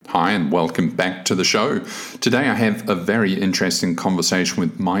Hi, and welcome back to the show. Today I have a very interesting conversation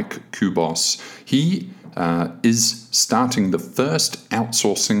with Mike Kubos. He is starting the first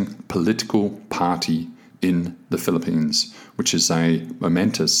outsourcing political party in the Philippines, which is a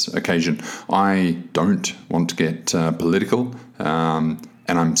momentous occasion. I don't want to get political, and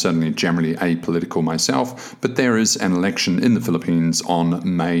I'm certainly generally apolitical myself, but there is an election in the Philippines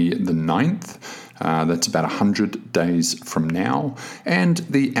on May the 9th. That's about 100 days from now. And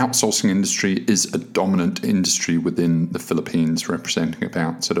the outsourcing industry is a dominant industry within the Philippines, representing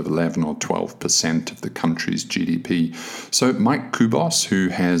about sort of 11 or 12% of the country's GDP. So Mike Kubos, who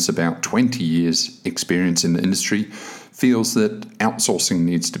has about 20 years experience in the industry, feels that outsourcing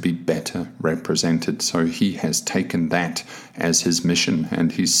needs to be better represented. So he has taken that as his mission,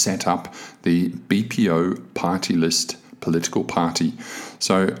 and he's set up the BPO Party List political party.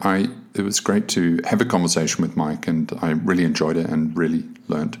 So it was great to have a conversation with Mike, and I really enjoyed it and really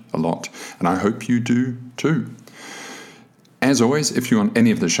learned a lot. And I hope you do too. As always, if you want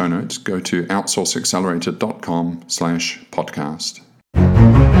any of the show notes, go to outsourceaccelerator.com/podcast.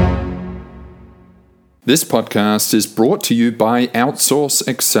 This podcast is brought to you by Outsource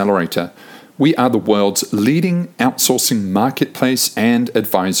Accelerator. We are the world's leading outsourcing marketplace and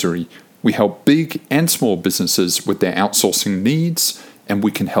advisory. We help big and small businesses with their outsourcing needs, and we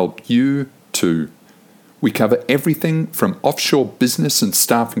can help you too. We cover everything from offshore business and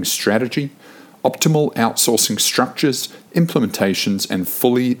staffing strategy, optimal outsourcing structures, implementations, and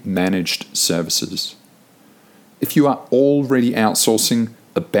fully managed services. If you are already outsourcing,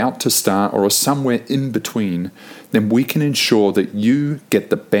 about to start, or are somewhere in between, then we can ensure that you get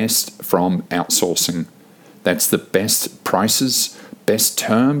the best from outsourcing. That's the best prices, best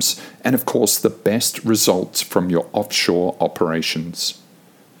terms, and of course the best results from your offshore operations.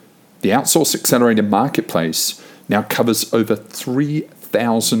 The Outsource Accelerator Marketplace now covers over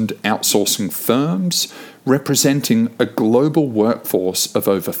 3,000 outsourcing firms, representing a global workforce of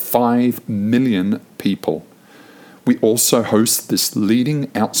over 5 million people. We also host this leading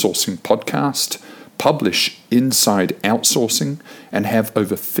outsourcing podcast, publish Inside Outsourcing, and have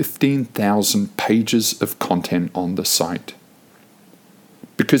over 15,000 pages of content on the site.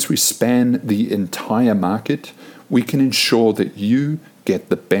 Because we span the entire market, we can ensure that you get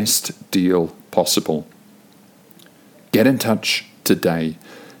the best deal possible. Get in touch today.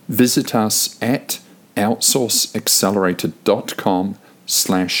 Visit us at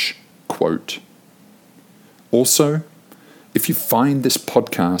outsourceaccelerator.com/quote. Also, if you find this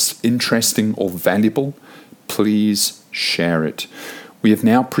podcast interesting or valuable, please share it. We have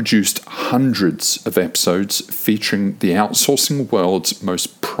now produced hundreds of episodes featuring the outsourcing world's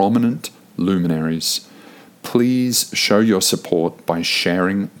most prominent luminaries. Please show your support by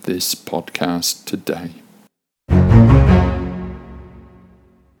sharing this podcast today.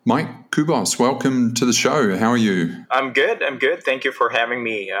 Mike Kubos, welcome to the show. How are you? I'm good. Thank you for having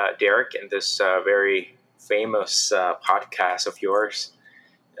me, Derek, in this very famous podcast of yours.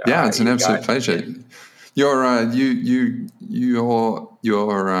 Yeah, it's an absolute pleasure. Your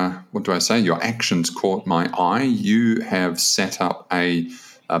what do I say? Your actions caught my eye. You have set up a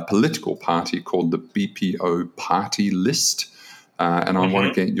political party called the BPO Party List, and I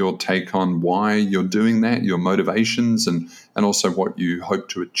want to get your take on why you're doing that, your motivations, and also what you hope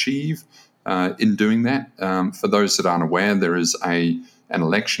to achieve in doing that. For those that aren't aware, there is an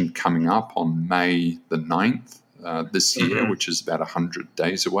election coming up on May the 9th this year, which is about 100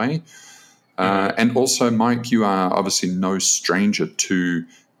 days away. And also, Mike, you are obviously no stranger to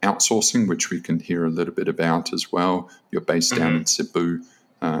outsourcing, which we can hear a little bit about as well. You're based down in Cebu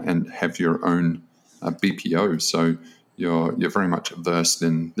and have your own BPO, so you're very much versed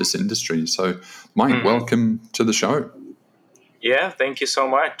in this industry. So, Mike, welcome to the show. Yeah, thank you so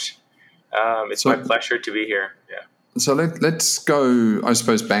much. It's my pleasure to be here. Yeah. So let's go, I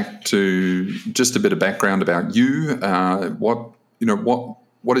suppose, back to just a bit of background about you. What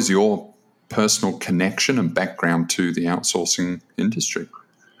is your personal connection and background to the outsourcing industry?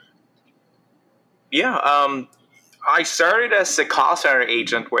 Yeah, I started as a call center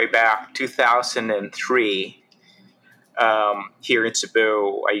agent way back 2003 here in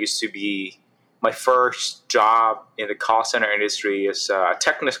Cebu. I used to be, my first job in the call center industry is a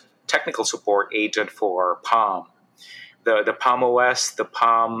technical support agent for Palm. The Palm OS, the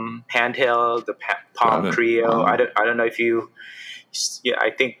Palm handheld, the Palm Trio. I don't know if you. Yeah, I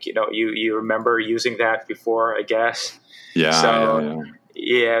think you remember using that before, I guess. Yeah.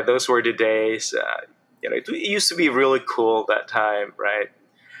 Those were the days. It used to be really cool that time, right?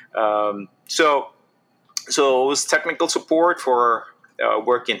 So it was technical support for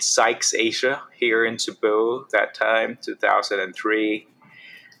work in Sykes Asia here in Cebu that time, 2003.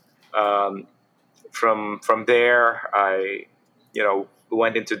 From there, I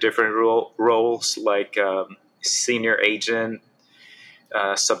went into different roles like senior agent,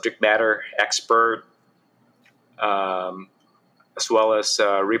 subject matter expert, um, as well as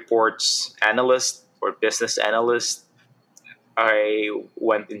reports analyst or business analyst. I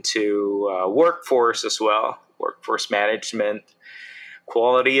went into workforce as well, workforce management,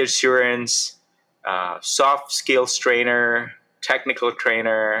 quality assurance, soft skills trainer, technical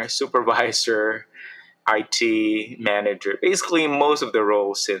trainer, supervisor, IT manager, basically most of the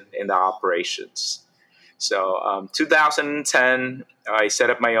roles in the operations. So 2010, I set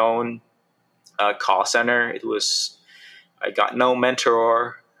up my own call center. I got no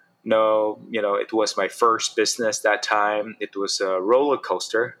mentor, it was my first business that time. It was a roller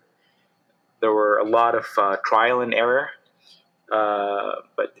coaster. There were a lot of trial and error,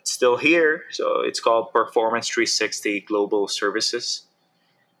 but it's still here. So it's called Performance 360 Global Services.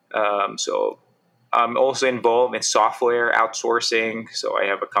 So I'm also involved in software outsourcing. So I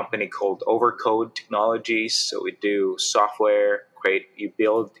have a company called Overcode Technologies. So we do software, create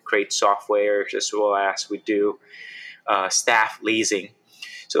software, as well as we do staff leasing.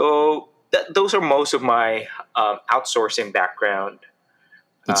 So those are most of my outsourcing background.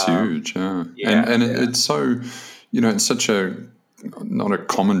 That's huge, yeah. And it's so, it's such a not a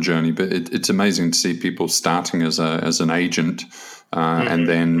common journey, but it's amazing to see people starting as an agent and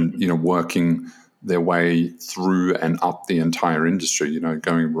then working their way through and up the entire industry.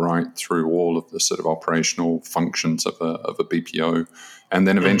 Going right through all of the sort of operational functions of a BPO, and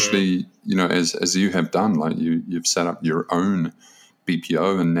then eventually, as you have done, like you've set up your own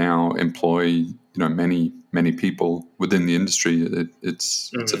BPO and now employ many people within the industry.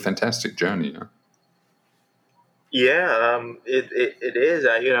 It's a fantastic journey. It is.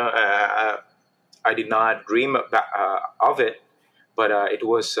 I did not dream of it, but it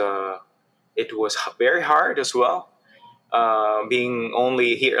was very hard as well. Being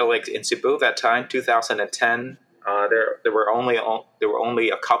only here, like in Cebu that time, 2010, there were only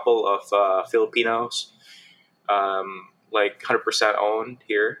a couple of Filipinos, like 100% owned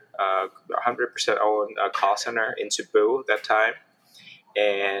here, 100% owned call center in Cebu that time,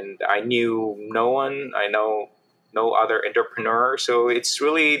 and I knew no one. I know no other entrepreneur, so it's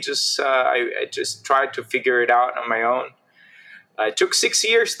really just I just tried to figure it out on my own. It took 6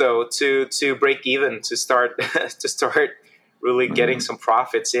 years though to break even, to start to start really getting some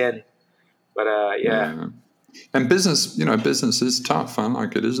profits in. But yeah. And business is tough. Huh?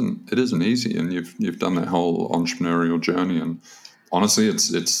 Like it isn't easy, and you've done that whole entrepreneurial journey. And honestly,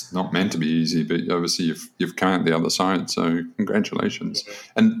 it's not meant to be easy, but obviously you've come out the other side. So congratulations.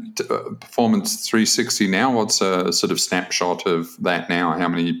 And Performance 360 now. What's a sort of snapshot of that now? How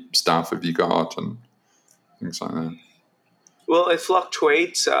many staff have you got and things like that? Well, it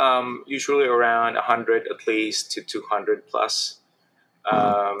fluctuates, usually around 100 at least to 200 plus.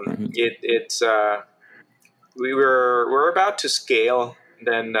 It's we're about to scale.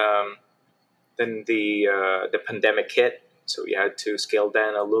 Then the pandemic hit, so we had to scale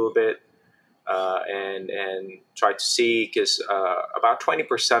down a little bit and try to see, because about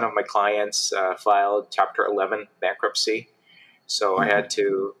 20% of my clients filed Chapter 11 bankruptcy. So I had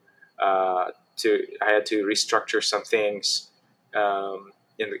to restructure some things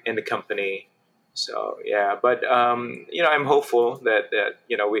in the company. So yeah, but I'm hopeful that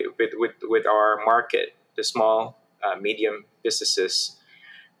we, with our market, the small medium businesses,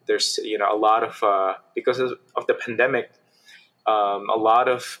 there's a lot of because of the pandemic, a lot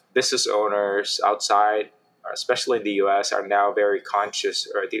of business owners outside, especially in the U.S., are now very conscious,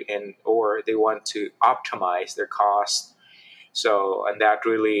 or they want to optimize their costs. So, and that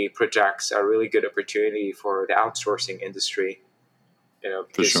really projects a really good opportunity for the outsourcing industry.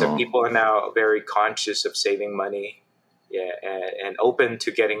 Because people are now very conscious of saving money, and open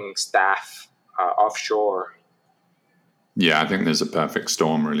to getting staff offshore. Yeah, I think there's a perfect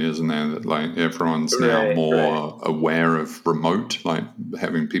storm, really, isn't there? That like everyone's now more aware of remote, like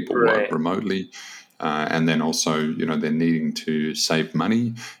having people work remotely, and then also they're needing to save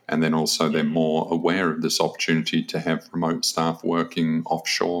money, and then also they're more aware of this opportunity to have remote staff working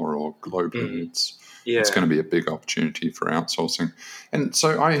offshore or globally. It's going to be a big opportunity for outsourcing. And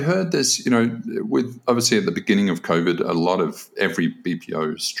so I heard this, with obviously at the beginning of COVID, a lot of every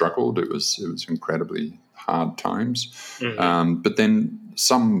BPO struggled. It was incredibly hard times. But then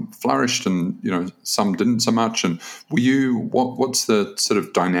some flourished and, some didn't so much. And what's the sort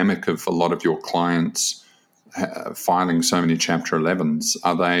of dynamic of a lot of your clients filing so many Chapter 11s?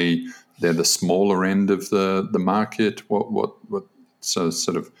 Are they're the smaller end of the market? What's a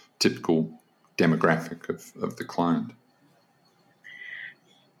sort of typical demographic of the client?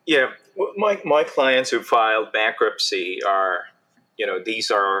 Yeah, my clients who filed bankruptcy are,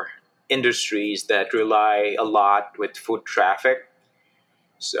 these are industries that rely a lot with foot traffic.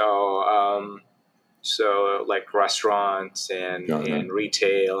 So, like restaurants Got it. and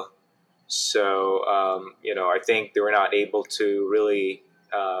retail. So, I think they were not able to really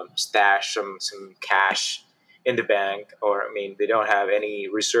stash some cash in the bank, or I mean, they don't have any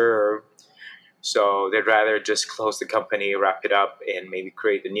reserve. So they'd rather just close the company, wrap it up, and maybe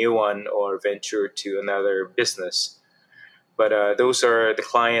create a new one or venture to another business. But those are the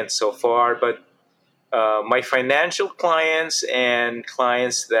clients so far. But my financial clients and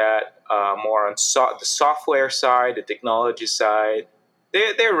clients that more on the software side, the technology side,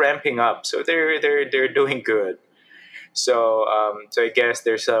 they're ramping up, so they're doing good. So I guess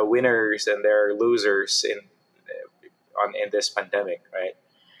there's winners and there are losers in this pandemic, right?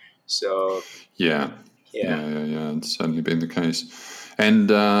 So Yeah, yeah. It's certainly been the case. And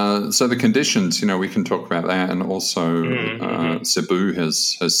so the conditions, we can talk about that. And also, Mm-hmm. Cebu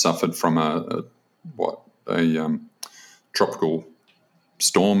has suffered from a tropical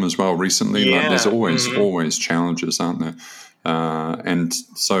storm as well recently. Like there's Yeah. always challenges, aren't there? And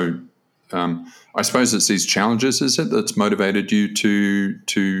so I suppose it's these challenges, is it, that's motivated you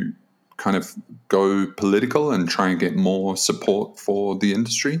to kind of go political and try and get more support for the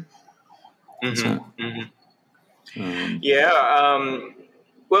industry? Is Mm-hmm. that? Mm-hmm. Um, Yeah.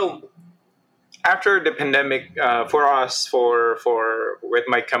 Well, after the pandemic, for us, for with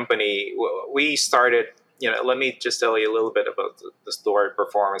my company, we started. Let me just tell you a little bit about the story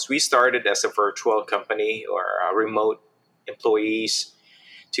performance. We started as a virtual company or remote employees,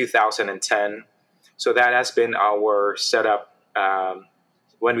 2010. So that has been our setup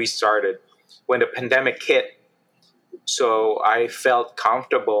when we started. When the pandemic hit, so I felt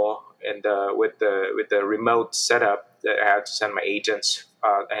comfortable with the remote setup that I had to send my agents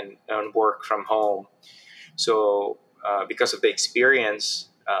and work from home. So because of the experience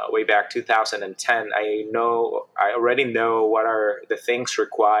way back 2010, I already know what are the things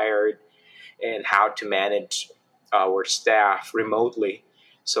required and how to manage our staff remotely.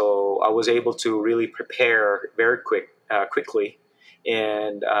 So I was able to really prepare very quickly,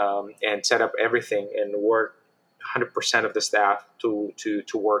 and set up everything and work 100% of the staff to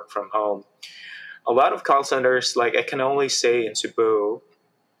work from home. A lot of call centers, like I can only say in Cebu,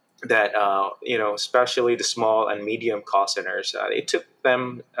 that especially the small and medium call centers, it took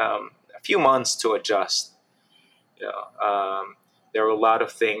them a few months to adjust. You know, there were a lot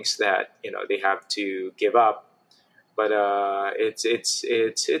of things that they have to give up, but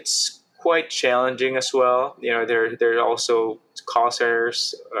it's quite challenging as well. There are also call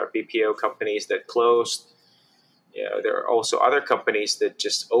centers or BPO companies that closed. There are also other companies that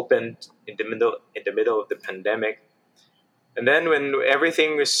just opened in the middle of the pandemic. And then when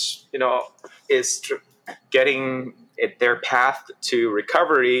everything is getting their path to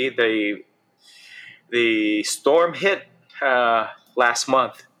recovery, the storm hit last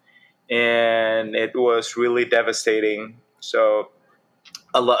month, and it was really devastating. So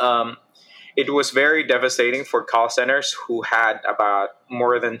it was very devastating for call centers who had about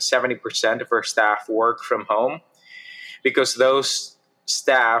more than 70% of their staff work from home, because those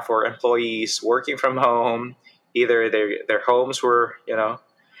staff or employees working from home, either their homes were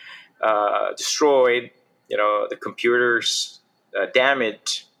destroyed, the computers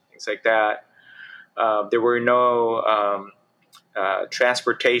damaged, things like that. There were no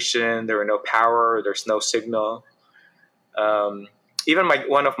transportation, there were no power, there's no signal. Even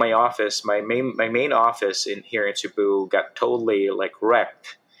one of my office, my main office in here in Cebu, got totally like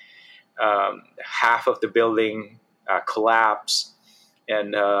wrecked. Half of the building collapsed,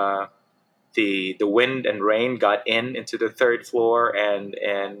 and the wind and rain got into the third floor and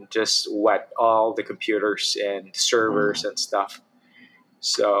just wet all the computers and servers wow. and stuff.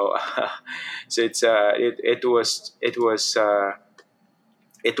 So so it was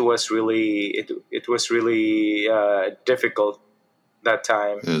really difficult that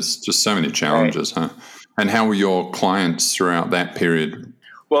time, There's just so many right? challenges, huh? And how were your clients throughout that period?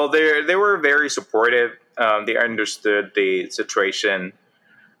 Well, they were very supportive. They understood the situation.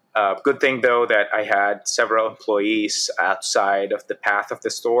 Good thing though that I had several employees outside of the path of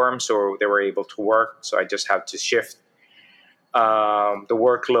the storm, so they were able to work. So I just have to shift the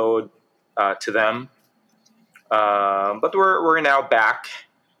workload to them. But we're now back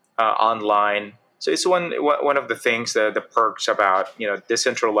online. So it's one of the things, the perks about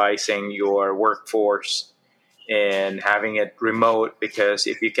decentralizing your workforce and having it remote, because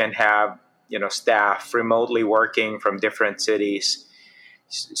if you can have staff remotely working from different cities,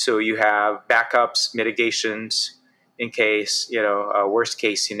 so you have backups, mitigations, in case a worst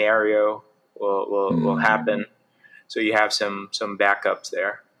case scenario will happen. So you have some backups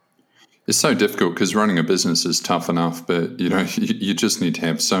there. It's so difficult because running a business is tough enough, but you just need to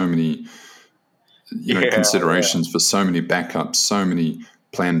have so many considerations for so many backups, so many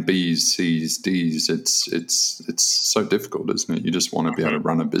plan B's, C's, D's. It's so difficult, isn't it? You just want to be able to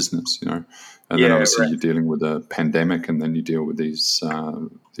run a business, and then obviously you're dealing with a pandemic, and then you deal with these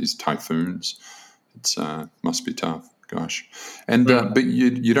typhoons. It's must be tough. Gosh, and but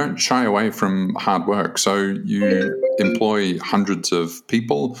you don't shy away from hard work. So you employ hundreds of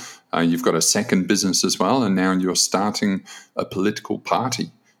people. You've got a second business as well, and now you're starting a political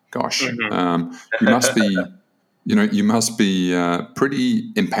party. Gosh, you must be, you must be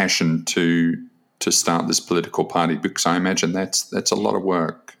pretty impassioned to start this political party, because I imagine that's a lot of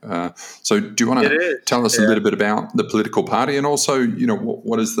work. So, do you want to tell us a little bit about the political party, and also,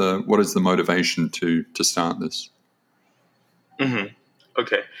 what is the motivation to start this?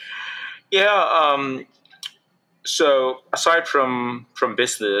 Okay, yeah. So aside from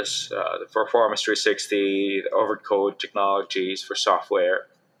business, the Performance 360, the Overcode technologies for software,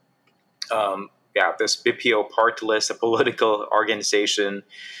 this BPO Partylist, a political organization.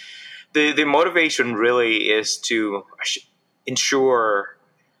 The motivation really is to ensure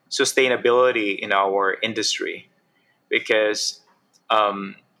sustainability in our industry, because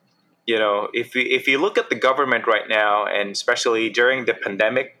if you look at the government right now, and especially during the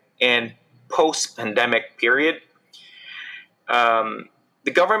pandemic and post-pandemic period,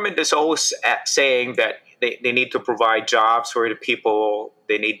 the government is always saying that they need to provide jobs for the people.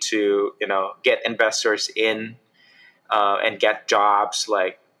 They need to get investors in and get jobs.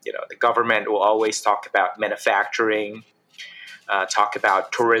 Like the government will always talk about manufacturing, talk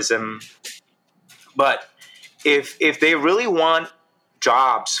about tourism. But if they really want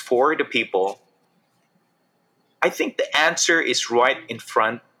jobs for the people, I think the answer is right in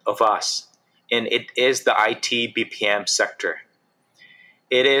front of us, and it is the IT BPM sector.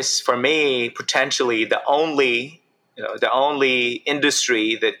 It is, for me, potentially the only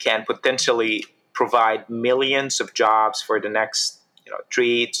industry that can potentially provide millions of jobs for the next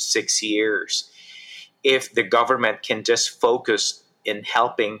 3 to 6 years, if the government can just focus in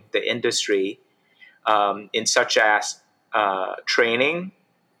helping the industry in such as training,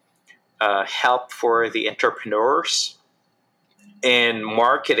 help for the entrepreneurs, and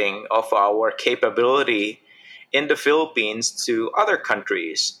marketing of our capability in the Philippines to other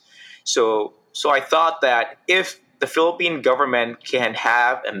countries. So I thought that if the Philippine government can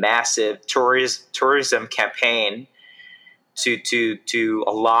have a massive tourism campaign to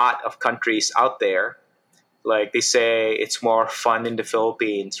a lot of countries out there, like they say it's more fun in the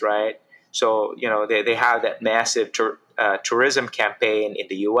Philippines, right? So they have that massive tourism campaign in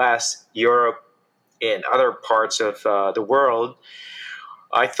the US, Europe, in other parts of the world.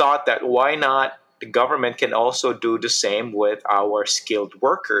 I thought that why not the government can also do the same with our skilled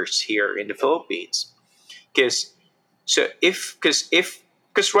workers here in the Philippines. Because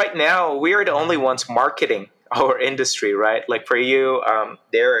right now we are the only ones marketing our industry, right? Like for you,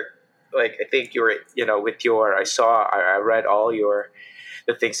 Derek, like I think you're with your I read all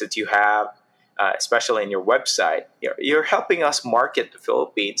the things that you have, especially in your website. You're helping us market the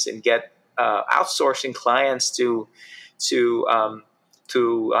Philippines and get outsourcing clients to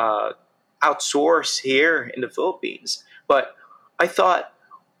outsource here in the Philippines. But I thought,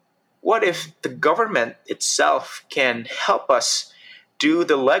 what if the government itself can help us do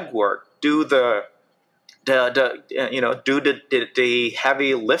the legwork, do the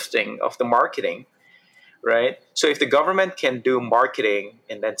heavy lifting of the marketing, right? So if the government can do marketing,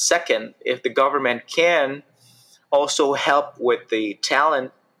 and then second, if the government can also help with the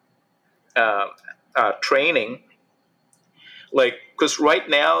talent training, because right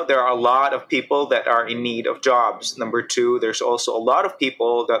now there are a lot of people that are in need of jobs. Number two, there's also a lot of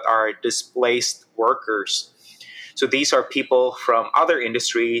people that are displaced workers. So these are people from other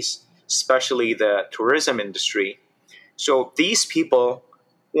industries, especially the tourism industry. So these people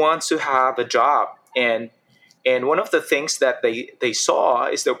want to have a job, and one of the things that they saw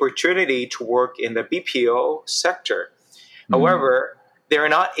is the opportunity to work in the BPO sector. However, they're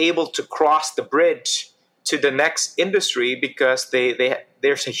not able to cross the bridge to the next industry because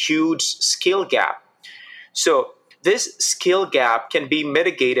there's a huge skill gap. So this skill gap can be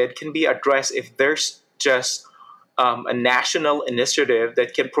mitigated, can be addressed if there's just a national initiative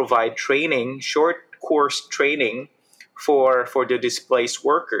that can provide training, short course training for the displaced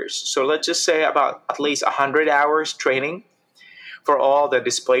workers. So let's just say about at least 100 hours training for all the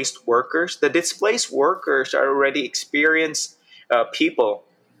displaced workers. The displaced workers are already experienced people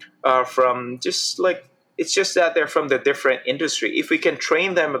from just like It's just that they're from the different industry. If we can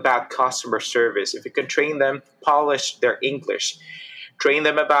train them about customer service, if we can train them, polish their English, train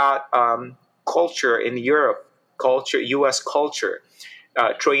them about culture in Europe, culture, U.S. culture,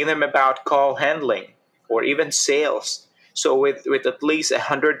 train them about call handling or even sales. So with at least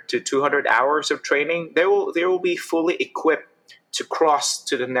 100 to 200 hours of training, they will be fully equipped to cross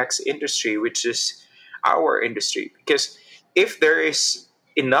to the next industry, which is our industry. Because if there is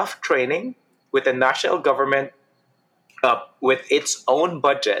enough training with the national government with its own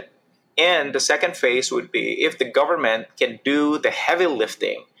budget, and the second phase would be if the government can do the heavy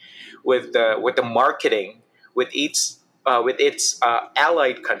lifting with the marketing with its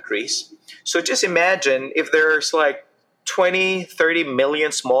allied countries. So just imagine if there's like 20, 30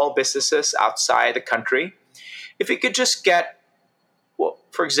 million small businesses outside the country. If we could just get, well,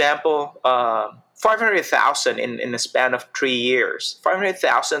 for example, 500,000 in the span of 3 years,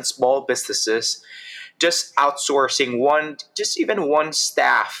 500,000 small businesses just outsourcing just even one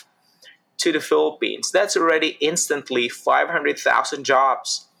staff to the Philippines. That's already instantly 500,000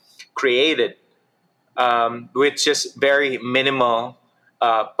 jobs created with just very minimal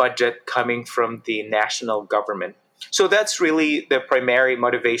budget coming from the national government. So that's really the primary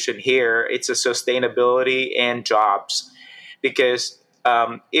motivation here. It's a sustainability and jobs, because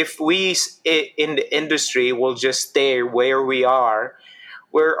if we in the industry will just stay where we are,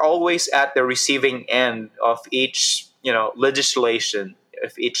 we're always at the receiving end of each legislation,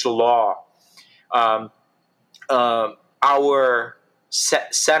 of each law. Um, our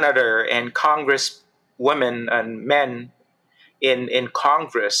senator and congresswomen and men in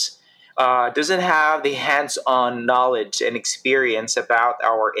Congress doesn't have the hands-on knowledge and experience about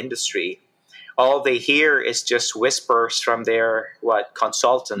our industry. All they hear is just whispers from their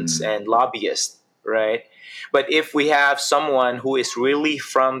consultants and lobbyists, right? But if we have someone who is really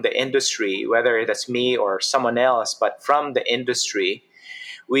from the industry, whether that's me or someone else, but from the industry,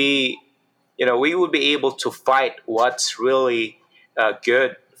 we we would be able to fight what's really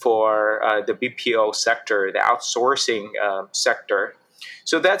good for the BPO sector, the outsourcing sector.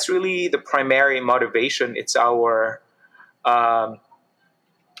 So that's really the primary motivation. Um,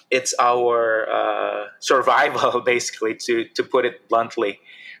 it's our survival, basically, to put it bluntly,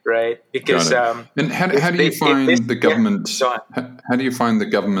 right? Got Because it. And how do you find the government? go on. How do you find the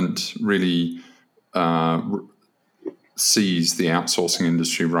government really sees the outsourcing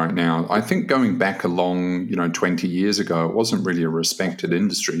industry right now? I think going back along, 20 years ago, it wasn't really a respected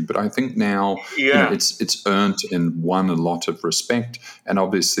industry, but I think now, Yeah. it's earned and won a lot of respect, and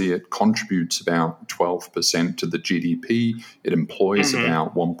obviously it contributes about 12% to the GDP. It employs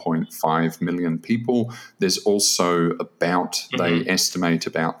about 1.5 million people. There's also they estimate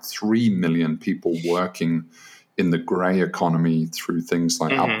about 3 million people working in the grey economy through things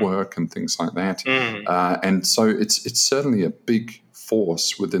like Upwork and things like that. And so it's certainly a big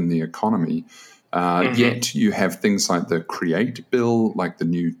force within the economy. Yet you have things like the Create Bill, like the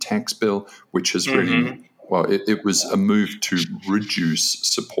new tax bill, which has really, it was a move to reduce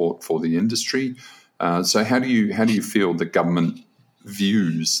support for the industry. So how do you feel the government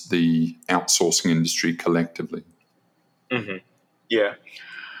views the outsourcing industry collectively? Yeah.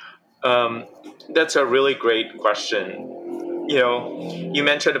 That's a really great question. You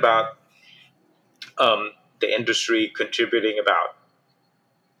mentioned about the industry contributing about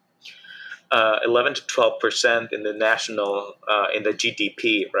 11 to 12% in the national in the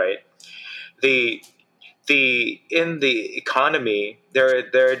GDP, right? The in the economy, there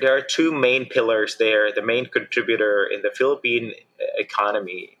are two main pillars there. The main contributor in the Philippine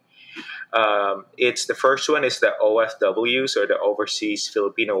economy. It's the first one is the OFWs, or the overseas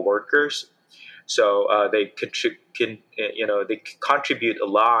Filipino workers. So they they contribute a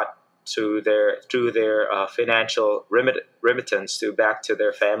lot to their financial remittance back to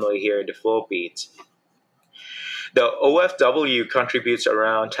their family here in the Philippines. The OFW contributes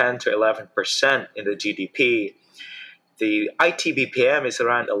around 10 to 11% in the GDP. The ITBPM is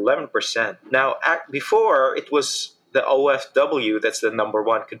around 11%. Now, before it was the OFW that's the number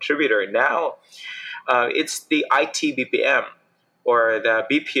one contributor. Now it's the ITBPM, or the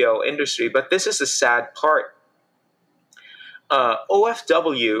BPO industry. But this is the sad part.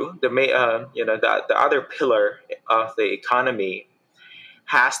 OFW, the other pillar of the economy,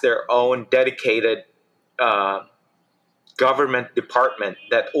 has their own dedicated government department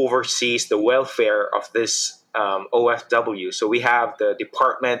that oversees the welfare of this OFW. So we have the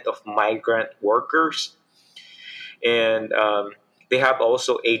Department of Migrant Workers, and they have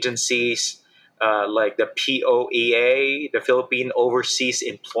also agencies like the POEA, the Philippine Overseas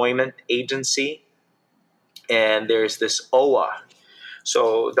Employment Agency, and there's this OWA.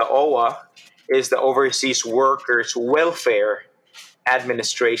 So the OWA is the Overseas Workers Welfare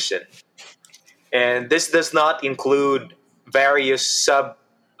Administration. And this does not include various sub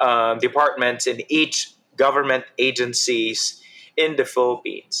departments in each government agencies in the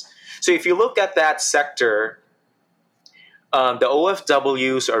Philippines. So if you look at that sector, the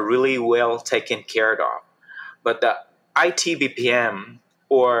OFWs are really well taken care of. But the ITBPM,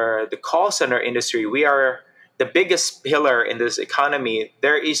 or the call center industry, we are the biggest pillar in this economy.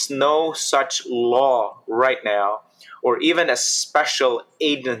 There is no such law right now, or even a special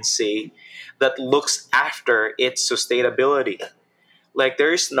agency that looks after its sustainability. Like,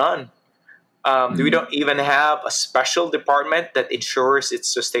 there is none. We don't even have a special department that ensures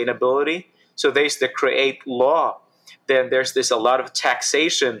its sustainability. So there's the create law. Then there's this a lot of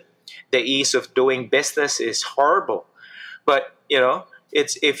taxation. The ease of doing business is horrible. But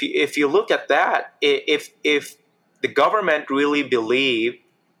it's if you look at that, if the government really believe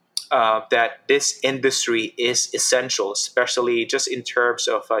that this industry is essential, especially just in terms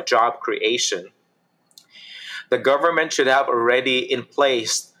of job creation, the government should have already in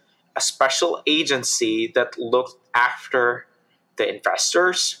place a special agency that looked after the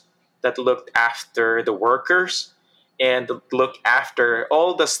investors, that looked after the workers, and look after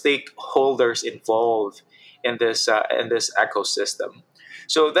all the stakeholders involved in this ecosystem.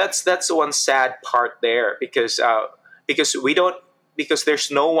 So that's one sad part there, because we don't because there's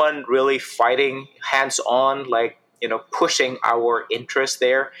no one really fighting hands on, like pushing our interest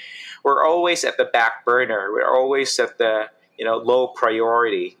there. We're always at the back burner. We're always at the low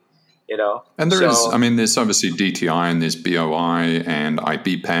priority. And So, there's obviously DTI and there's BOI and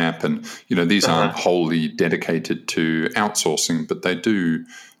IBPAP, and these aren't wholly dedicated to outsourcing, but they do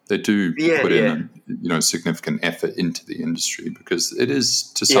yeah, put yeah, in significant effort into the industry, because it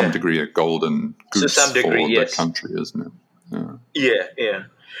is to some degree a golden to goose some degree, for the yes. country, isn't it? Yeah.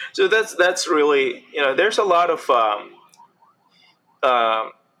 So that's really there's a lot of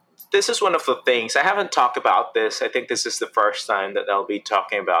um, this is one of the things I haven't talked about this. I think this is the first time that I'll be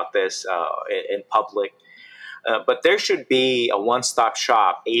talking about this in public. But there should be a one-stop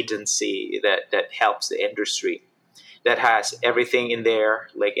shop agency that helps the industry, that has everything in there,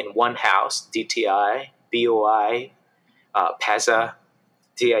 like in one house: DTI, BOI, PEZA,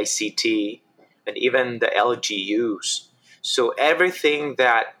 DICT, and even the LGUs. So everything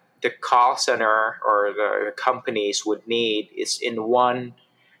that the call center or the companies would need is in one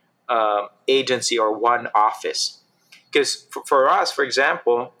agency or one office. Because for us, for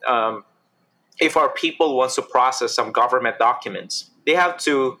example, if our people wants to process some government documents, they have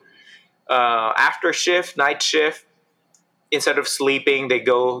to after shift, night shift, instead of sleeping, they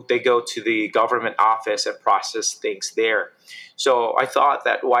go to the government office and process things there. So I thought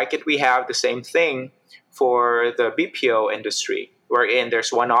that why can't we have the same thing for the BPO industry, wherein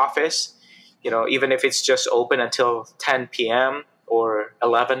there's one office, even if it's just open until 10 p.m. or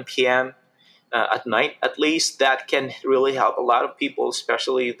 11 p.m. At night, at least, that can really help a lot of people,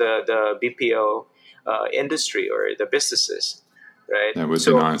 especially the BPO industry or the businesses, right? That would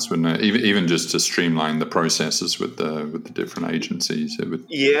be nice, wouldn't it? Even just to streamline the processes with the different agencies, it would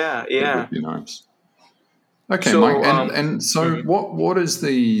be nice. Okay, So, Mike, and so what is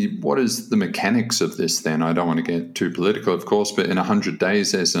the mechanics of this then? I don't want to get too political, of course, but in 100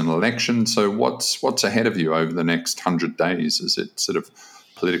 days there's an election. So what's ahead of you over the next 100 days? Is it sort of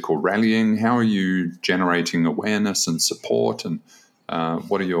political rallying? How are you generating awareness and support? And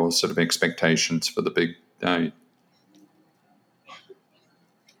what are your sort of expectations for the big day?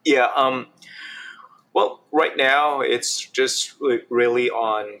 Yeah. Well, right now it's just really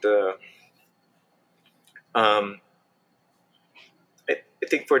on the. I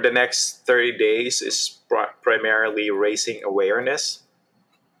think for the next 30 days is primarily raising awareness,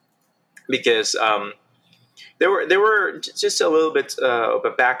 because there were just a little bit of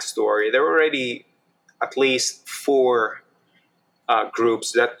a backstory. There were already at least four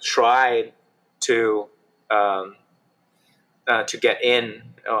groups that tried to get in,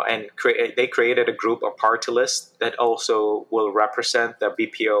 and they created a group, a party list that also will represent the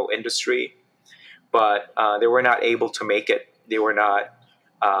BPO industry, but they were not able to make it. They were not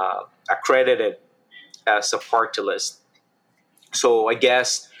accredited as a party list. So I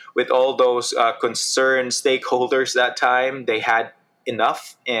guess with all those concerned stakeholders that time, they had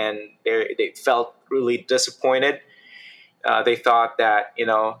enough, and they felt really disappointed. They thought that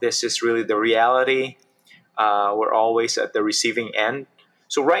this is really the reality. We're always at the receiving end.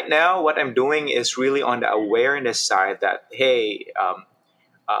 So right now, what I'm doing is really on the awareness side, that hey,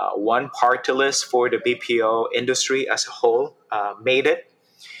 one party list for the BPO industry as a whole made it,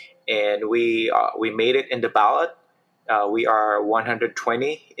 and we made it in the ballot. We are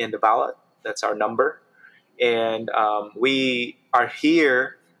 120 in the ballot, That's our number. And we are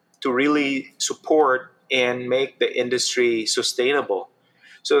here to really support and make the industry sustainable.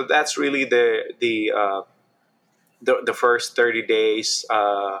 So that's really the first 30 days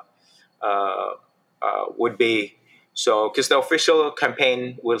would be. So because the official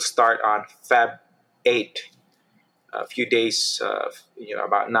campaign will start on Feb 8, a few days,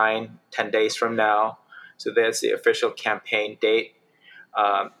 about 9-10 days from now. So that's the official campaign date.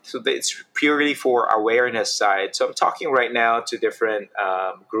 So it's purely for awareness side. So I'm talking right now to different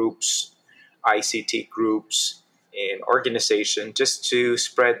groups, ICT groups and organization, just to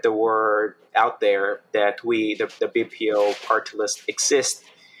spread the word out there that the BPO party list exists,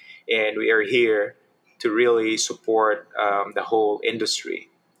 and we are here to really support the whole industry.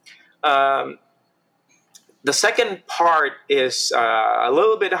 Um, the second part is a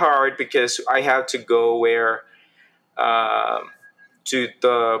little bit hard because I have to go um to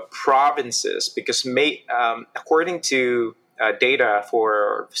the provinces because according to data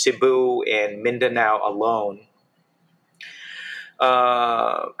for Cebu and Mindanao alone,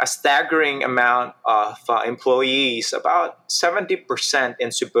 a staggering amount of employees, about 70%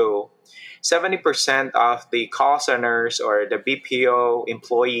 in Cebu. 70% of the call centers or the BPO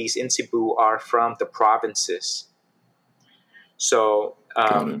employees in Cebu are from the provinces. So,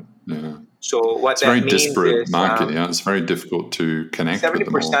 Got it. Yeah. so what It's a that very means disparate is market. Yeah, it's very difficult to connect with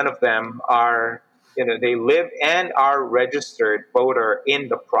them all. 70% of them are, they live and are registered voter in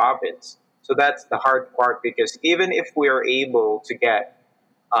the province. So that's the hard part because even if we are able to get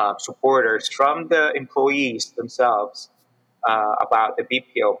supporters from the employees themselves about the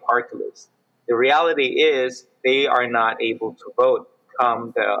BPO party list, the reality is they are not able to vote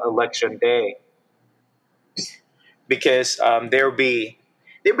come the election day because they'll be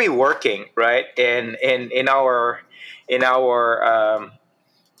working right in our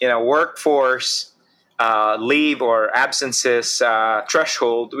workforce leave or absences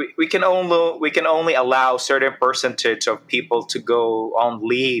threshold. We can only allow certain percentage of people to go on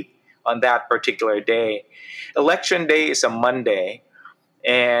leave on that particular day. Election day is a Monday,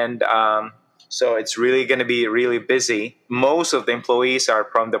 and so it's really going to be really busy. Most of the employees are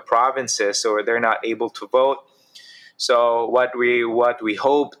from the provinces, so they're not able to vote. So what we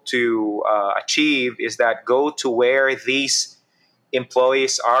hope to achieve is that go to where these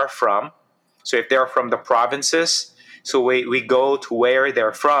employees are from. So if they're from the provinces, so we go to where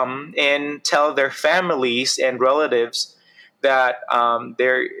they're from and tell their families and relatives that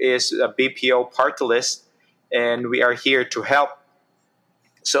there is a BPO party list and we are here to help.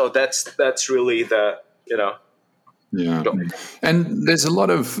 So that's really Yeah, and there's a lot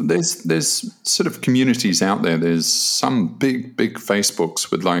of there's sort of communities out there. There's some big Facebook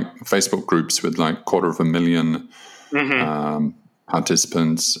groups with like 250,000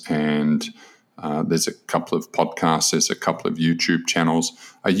 participants, and there's a couple of podcasts, there's a couple of YouTube channels.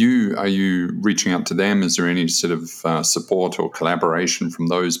 Are you reaching out to them? Is there any sort of support or collaboration from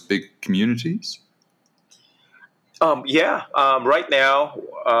those big communities? Right now,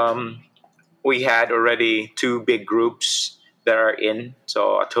 we had already two big groups that are in,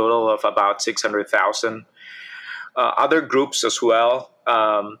 so a total of about 600,000. Other groups as well.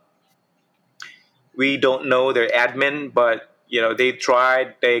 We don't know their admin, but they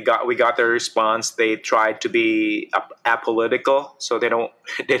tried. We got their response. They tried to be apolitical, so they don't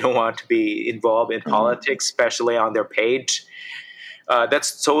they don't want to be involved in politics, especially on their page.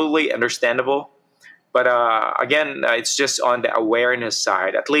 That's totally understandable. But again, it's just on the awareness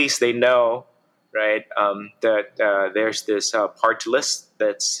side. At least they know, right, that there's this party list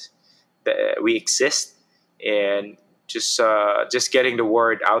that we exist, and just getting the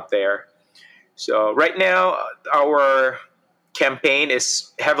word out there. So right now, our campaign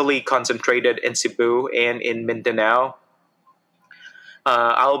is heavily concentrated in Cebu and in Mindanao.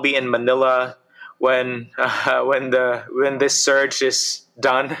 I'll be in Manila when this surge is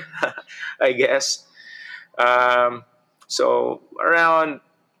done, I guess. So around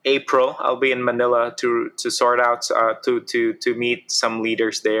April, I'll be in Manila to sort out to meet some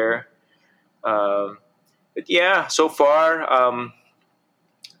leaders there. But yeah, so far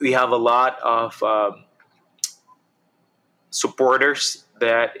we have a lot of supporters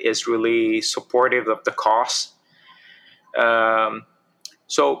that is really supportive of the cause. Um,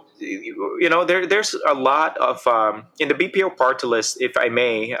 so there's a lot of in the BPO party list, if I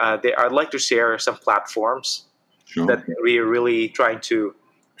may. I'd like to share some platforms Sure. that we're really trying to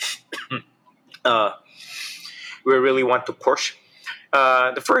uh, we really want to push.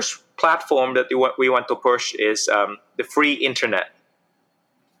 The first platform that we want to push is the free internet.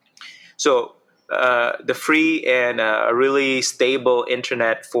 So the free and a really stable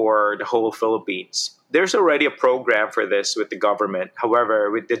internet for the whole Philippines. There's already a program for this with the government.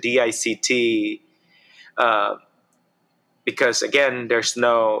 However, with the DICT, uh, because again, there's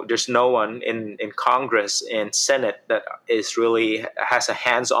no one in Congress and Senate that is really has a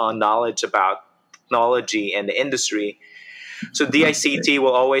hands-on knowledge about technology and the industry. So DICT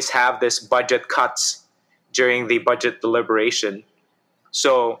will always have this budget cuts during the budget deliberation.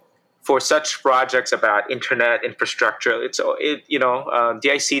 So for such projects about internet infrastructure,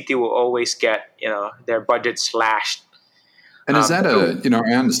 DICT will always get their budget slashed. And is that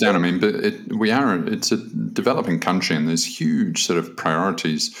I understand, I mean, but it's a developing country and there's huge sort of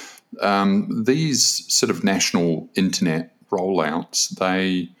priorities. These sort of national internet rollouts,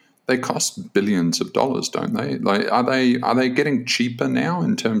 they cost billions of dollars, don't they? Like, are they getting cheaper now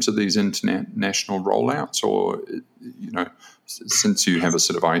in terms of these internet national rollouts, or since you have a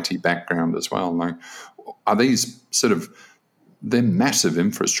sort of IT background as well, like, are these they're massive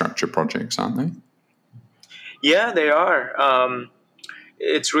infrastructure projects, aren't they? Yeah, they are.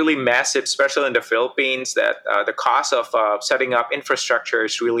 It's really massive, especially in the Philippines. That the cost of setting up infrastructure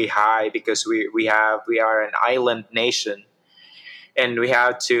is really high because we are an island nation, and we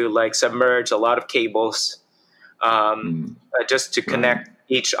have to like submerge a lot of cables just to connect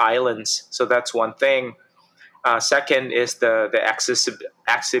each islands. So that's one thing. Second is the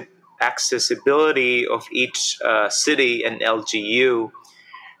accessibility of each city and LGU.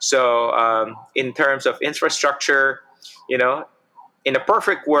 So in terms of infrastructure, in a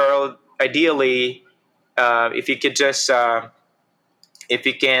perfect world, ideally, if you could just if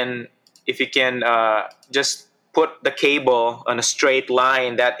you can just put the cable on a straight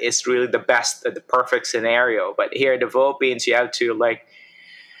line, that is really the best, the perfect scenario. But here in the Philippines, you have to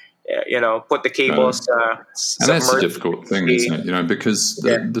put the cables. And that's a difficult thing, isn't it? Because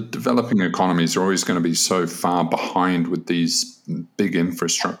the developing economies are always going to be so far behind with these big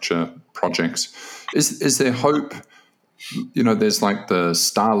infrastructure projects. Is there hope? There's like the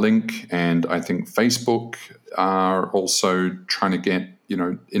Starlink, and I think Facebook are also trying to get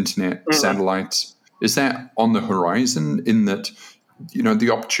internet satellites. Is that on the horizon? In that,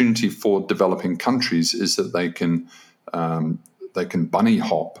 the opportunity for developing countries is that they can bunny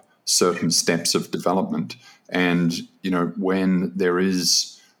hop certain steps of development, and when there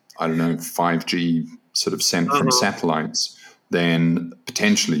is 5G sort of sent from satellites, then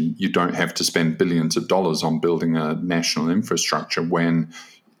potentially you don't have to spend billions of dollars on building a national infrastructure when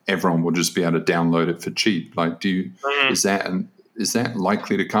everyone will just be able to download it for cheap. Like, is that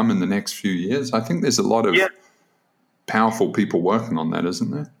likely to come in the next few years? I think there's a lot of powerful people working on that,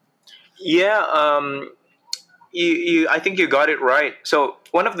 isn't there? Yeah, I think you got it right. So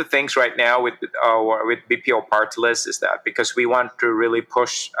one of the things right now with BPO Party List is that because we want to really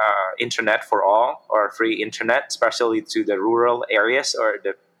push internet for all, or free internet, especially to the rural areas or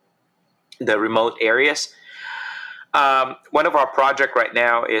the remote areas. One of our project right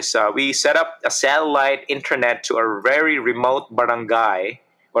now is we set up a satellite internet to a very remote barangay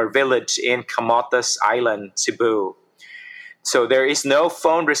or village in Camotes Island, Cebu. So there is no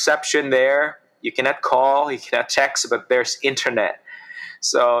phone reception there. You cannot call, you cannot text, but there's internet.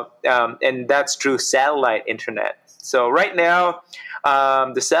 So, and that's through satellite internet. So right now,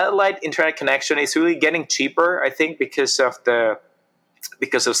 the satellite internet connection is really getting cheaper, I think, because of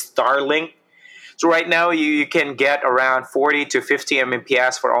Starlink. So right now, you can get around 40 to 50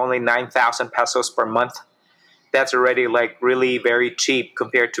 Mbps for only 9,000 pesos per month. That's already like really very cheap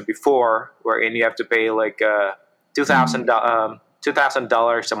compared to before, wherein you have to pay like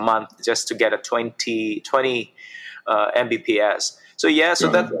 $2,000 a month just to get a 20 Mbps. So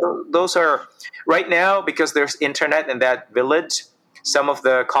those are right now, because there's internet in that village. Some of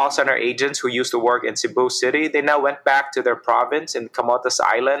the call center agents who used to work in Cebu City, they now went back to their province in Camotes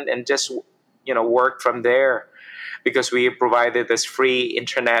Island and just work from there, because we provided this free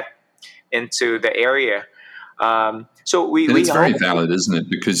internet into the area. So it's very valid, isn't it?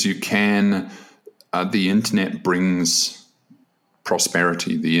 Because you can. The internet brings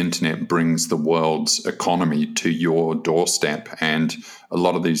prosperity. The internet brings the world's economy to your doorstep. And a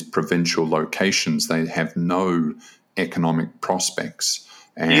lot of these provincial locations, they have no economic prospects.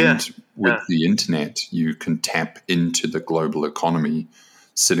 And with the internet, you can tap into the global economy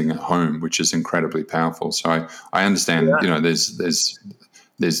sitting at home, which is incredibly powerful. So I understand,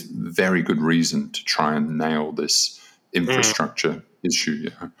 there's very good reason to try and nail this infrastructure issue.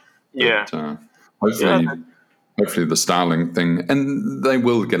 Hopefully, hopefully the Starlink thing, and they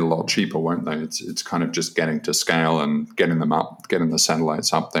will get a lot cheaper, won't they? It's kind of just getting to scale and getting them up, getting the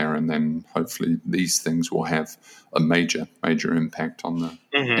satellites up there, and then hopefully these things will have a major impact on the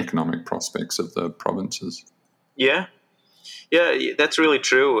economic prospects of the provinces. Yeah, that's really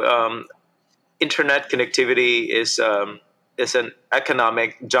true. Internet connectivity is an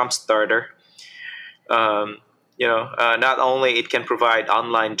economic jump starter. Not only it can provide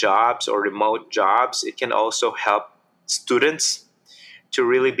online jobs or remote jobs, it can also help students to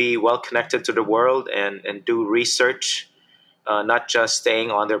really be well connected to the world and do research, not just staying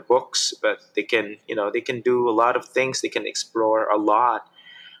on their books, but they can do a lot of things. They can explore a lot.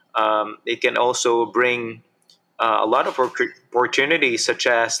 It can also bring a lot of opportunities, such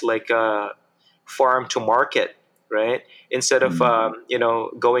as like farm to market, right? Instead of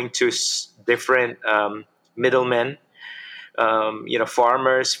going to different middlemen,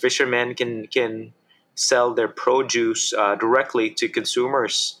 farmers, fishermen can sell their produce directly to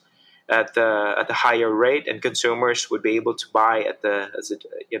consumers at the higher rate, and consumers would be able to buy at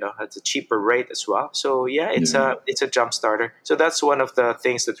a cheaper rate as well. So it's a jump starter. So that's one of the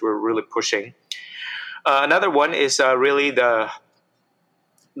things that we're really pushing. Another one is really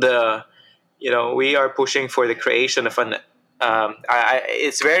we are pushing for the creation of an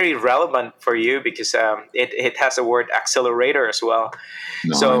it's very relevant for you because it has a word accelerator as well.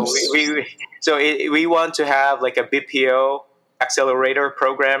 Nice. So we want to have like a BPO accelerator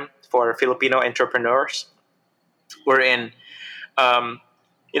program for Filipino entrepreneurs. Wherein a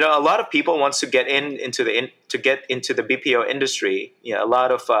lot of people wants to get into the BPO industry. A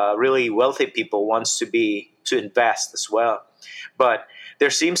lot of really wealthy people wants to invest as well, but there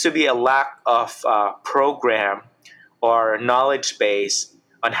seems to be a lack of program or knowledge base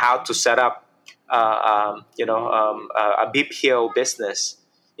on how to set up a BPO business.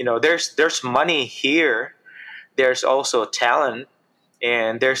 There's money here. There's also talent,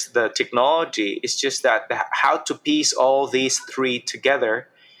 and there's the technology. It's just that how to piece all these three together,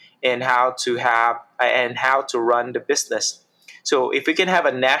 and how to run the business. So if we can have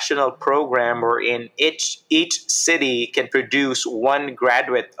a national program wherein each city can produce one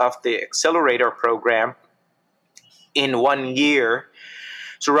graduate of the accelerator program in 1 year,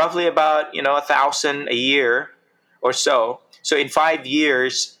 so roughly about 1,000 a year or so. So in 5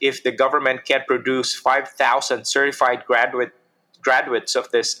 years, if the government can produce 5,000 certified graduates of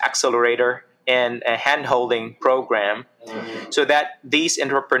this accelerator and a hand-holding program, so that these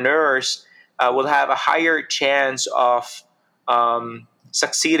entrepreneurs will have a higher chance of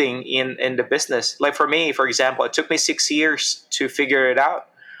succeeding in the business. Like for me, for example, it took me 6 years to figure it out.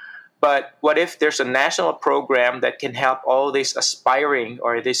 But what if there's a national program that can help all these aspiring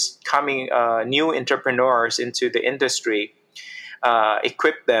or these coming new entrepreneurs into the industry,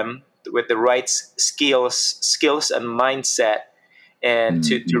 equip them with the right skills and mindset, and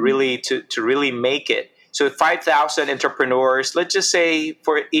to really make it. So 5,000 entrepreneurs, let's just say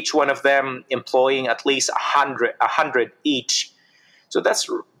for each one of them employing at least 100 each. So that's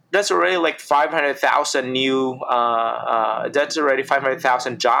already like 500,000 new. That's already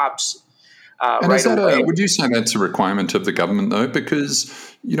 500,000 jobs. And is that would you say that's a requirement of the government though? Because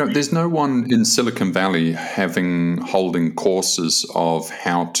there's no one in Silicon Valley holding courses of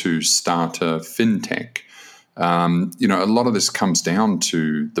how to start a fintech. A lot of this comes down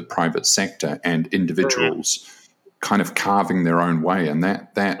to the private sector and individuals kind of carving their own way, and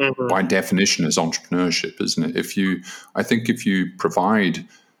that by definition is entrepreneurship, isn't it? I think if you provide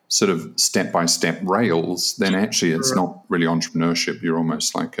sort of step-by-step rails, then actually it's not really entrepreneurship. You're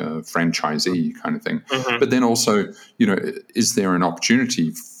almost like a franchisee kind of thing. But then also, is there an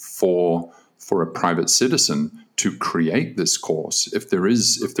opportunity for a private citizen to create this course if there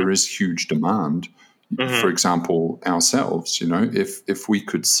is huge demand? For example, ourselves, if we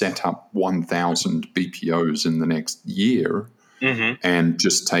could set up 1,000 BPOs in the next year and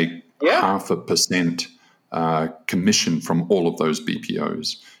just take 0.5% commission from all of those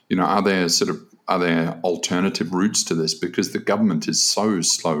BPOs, are there alternative routes to this? Because the government is so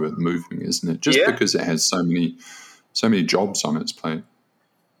slow at moving, isn't it? Just because it has so many jobs on its plate.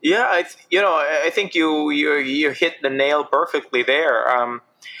 Yeah, I think you hit the nail perfectly there.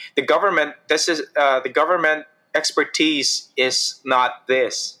 The government expertise is not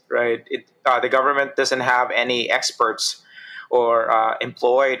this, right? The government doesn't have any experts or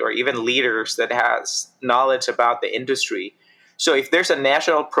employed or even leaders that has knowledge about the industry. So if there's a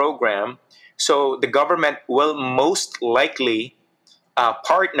national program, so the government will most likely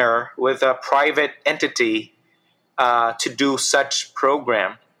partner with a private entity to do such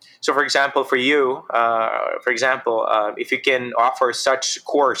program. So, for example, for you, if you can offer such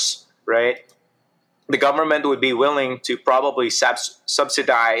course, right, the government would be willing to probably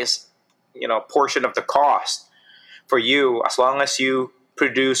subsidize, portion of the cost for you, as long as you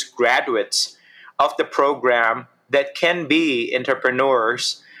produce graduates of the program that can be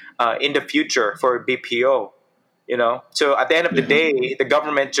entrepreneurs in the future for BPO. So at the end of the Yeah. day, the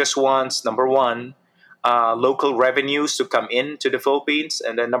government just wants, number one, local revenues to come into the Philippines,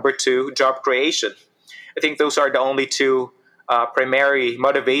 and then number two, job creation. I think those are the only two primary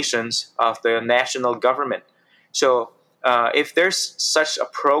motivations of the national government. So if there's such a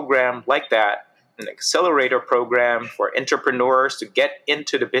program like that, an accelerator program for entrepreneurs to get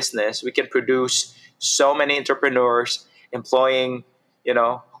into the business, we can produce so many entrepreneurs employing,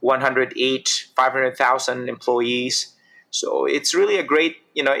 100 each, 500,000 employees. So it's really a great,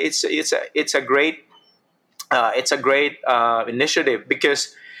 it's a great initiative,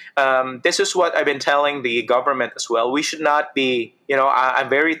 because this is what I've been telling the government as well. We should not be, I'm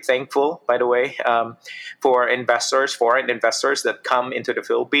very thankful, by the way, for investors, foreign investors that come into the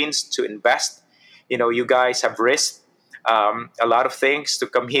Philippines to invest. You guys have risked a lot of things to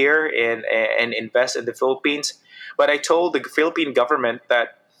come here and invest in the Philippines. But I told the Philippine government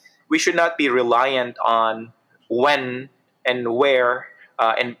that we should not be reliant on when and where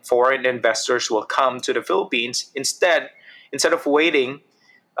and foreign investors will come to the Philippines. Instead of waiting,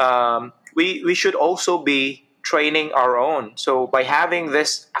 we should also be training our own. So by having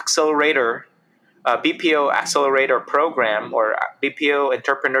this accelerator, BPO accelerator program, or BPO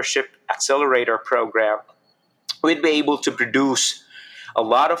entrepreneurship accelerator program, we'd be able to produce a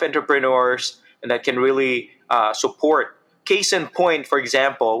lot of entrepreneurs, and that can really support. Case in point, for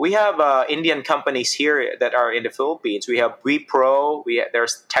example, we have Indian companies here that are in the Philippines. We have Wipro,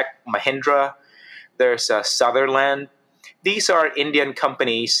 there's Tech Mahindra, there's Sutherland. These are Indian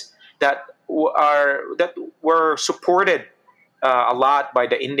companies that were supported a lot by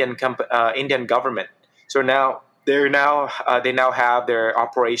the Indian government. So now they now have their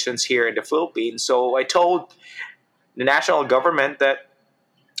operations here in the Philippines. So I told the national government that,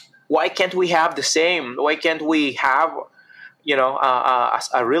 why can't we have the same? Why can't we have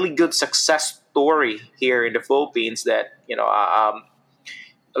a really good success story here in the Philippines, that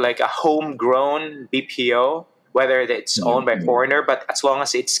like a homegrown BPO, whether it's owned by foreigner, but as long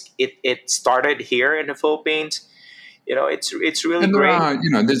as it started here in the Philippines, it's really And there great.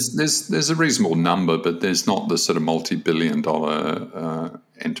 are, there's a reasonable number, but there's not the sort of multi-billion-dollar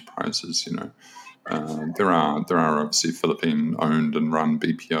enterprises. There are obviously Philippine-owned and run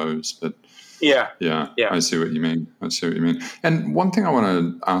BPOs, but Yeah. I see what you mean. And one thing I want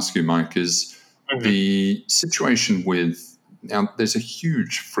to ask you, Mike, is the situation with, now there's a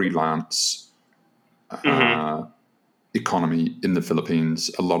huge freelance economy in the Philippines.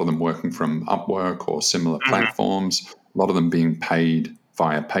 A lot of them working from Upwork or similar platforms. A lot of them being paid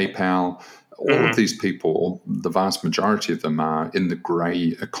via PayPal. All of these people, the vast majority of them, are in the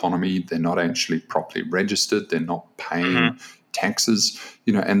grey economy. They're not actually properly registered. They're not paying taxes.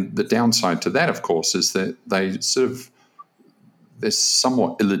 And the downside to that, of course, is that they're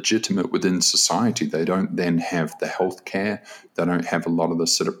somewhat illegitimate within society. They don't then have the healthcare. They don't have a lot of the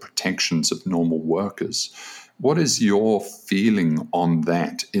sort of protections of normal workers. What is your feeling on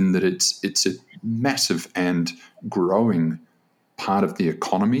that, in that it's a massive and growing part of the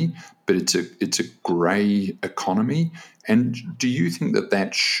economy, but it's a grey economy? And do you think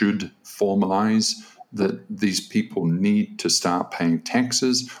that should formalize, that these people need to start paying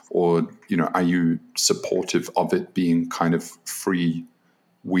taxes, or are you supportive of it being kind of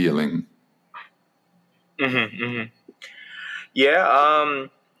freewheeling? Yeah.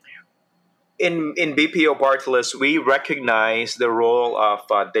 In BPO Bartolus, we recognize the role of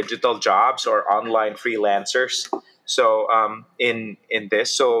digital jobs or online freelancers. So in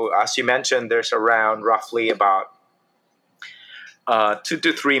this, so as you mentioned, there's around roughly about 2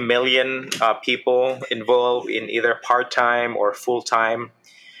 to 3 million people involved in either part-time or full-time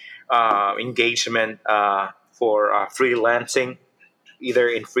engagement for freelancing, either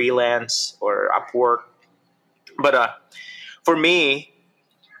in freelance or Upwork. But for me,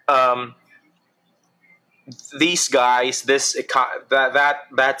 these guys, that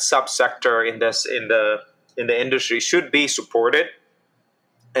subsector in the industry should be supported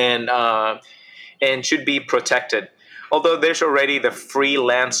and should be protected. Although there's already the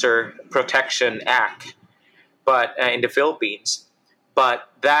Freelancer Protection Act, but in the Philippines, but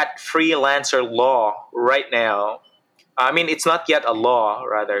that freelancer law right now, I mean, it's not yet a law,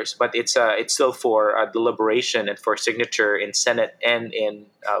 rather, but it's still for deliberation and for signature in Senate and in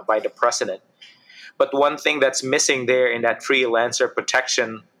by the president. But one thing that's missing there in that freelancer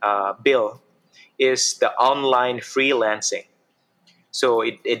protection bill is the online freelancing. So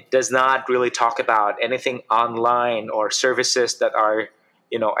it does not really talk about anything online or services that are,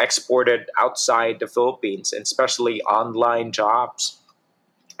 exported outside the Philippines, and especially online jobs.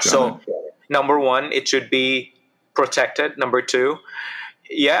 Got So number one, it should be protected. Number two,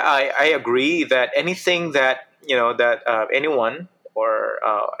 yeah, I agree that anything that, that anyone or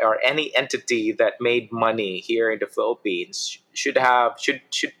any entity that made money here in the Philippines should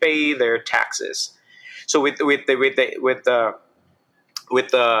pay their taxes. So with the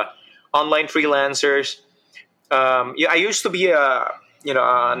online freelancers, yeah, I used to be an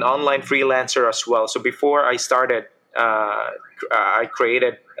online freelancer as well. So before I started, I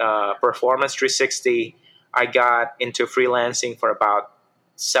created Performance 360. I got into freelancing for about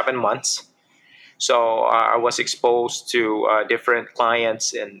 7 months. So I was exposed to different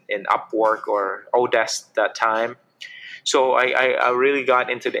clients in Upwork or Odesk that time. So I really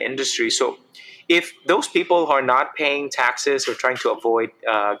got into the industry. So if those people who are not paying taxes or trying to avoid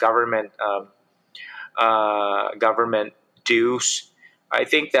government dues, I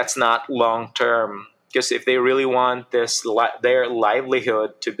think that's not long term. Because if they really want their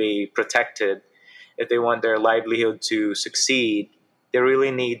livelihood to be protected, if they want their livelihood to succeed, they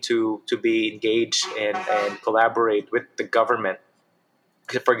really need to be engaged and collaborate with the government.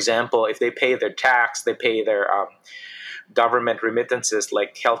 For example, if they pay their tax, they pay their government remittances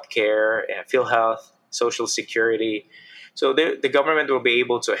like healthcare and PhilHealth, Social Security. So the government will be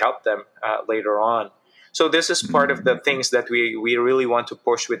able to help them later on. So this is part of the things that we really want to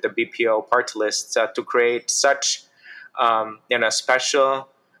push with the BPO party list, to create such special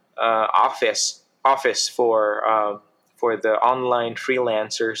office for the online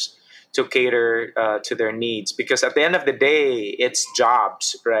freelancers to cater to their needs. Because at the end of the day, it's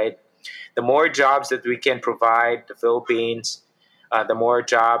jobs, right? The more jobs that we can provide the Philippines, the more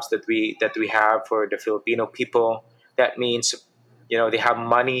jobs that we have for the Filipino people. That means, they have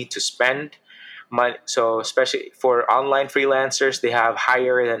money to spend. So especially for online freelancers, they have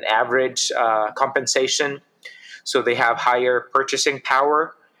higher than average compensation. So they have higher purchasing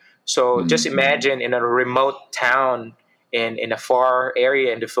power. So just imagine in a remote town in a far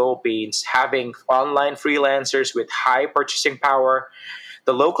area in the Philippines, having online freelancers with high purchasing power,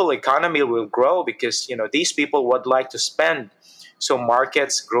 the local economy will grow because these people would like to spend. So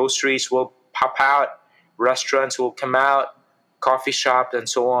markets, groceries will pop out, restaurants will come out, coffee shops, and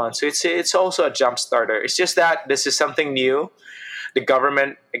so on. So it's also a jump starter. It's just that this is something new. The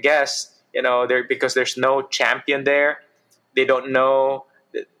government, I guess, because there's no champion there, they don't know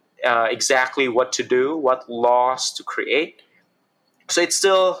exactly what to do, what laws to create. So it's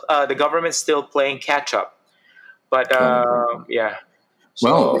still the government's still playing catch up. But yeah.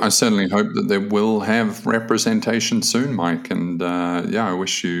 Well, So I certainly hope that they will have representation soon, Mike. And I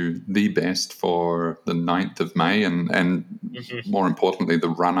wish you the best for the 9th of May and more importantly, the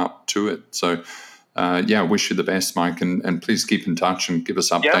run up to it. So, I wish you the best, Mike. And please keep in touch and give us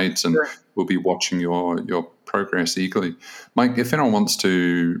updates. sure. And we'll be watching your progress eagerly. Mike, if anyone wants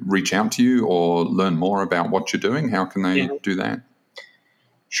to reach out to you or learn more about what you're doing, how can they do that?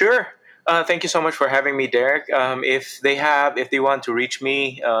 Sure. Thank you so much for having me, Derek. If they want to reach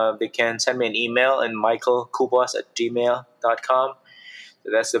me, they can send me an email at michaelcubos@gmail.com.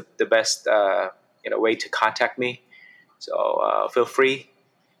 So that's the best way to contact me. So feel free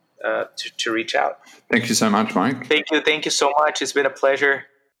to reach out. Thank you so much, Mike. Thank you so much. It's been a pleasure.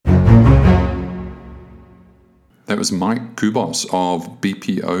 That was Mike Kubos of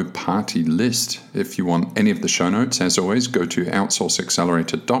BPO Party List. If you want any of the show notes, as always, go to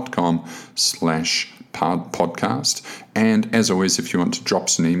outsourceaccelerator.com/podcast. And as always, if you want to drop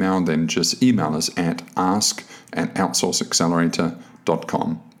us an email, then just email us at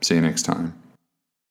ask@outsourceaccelerator.com. See you next time.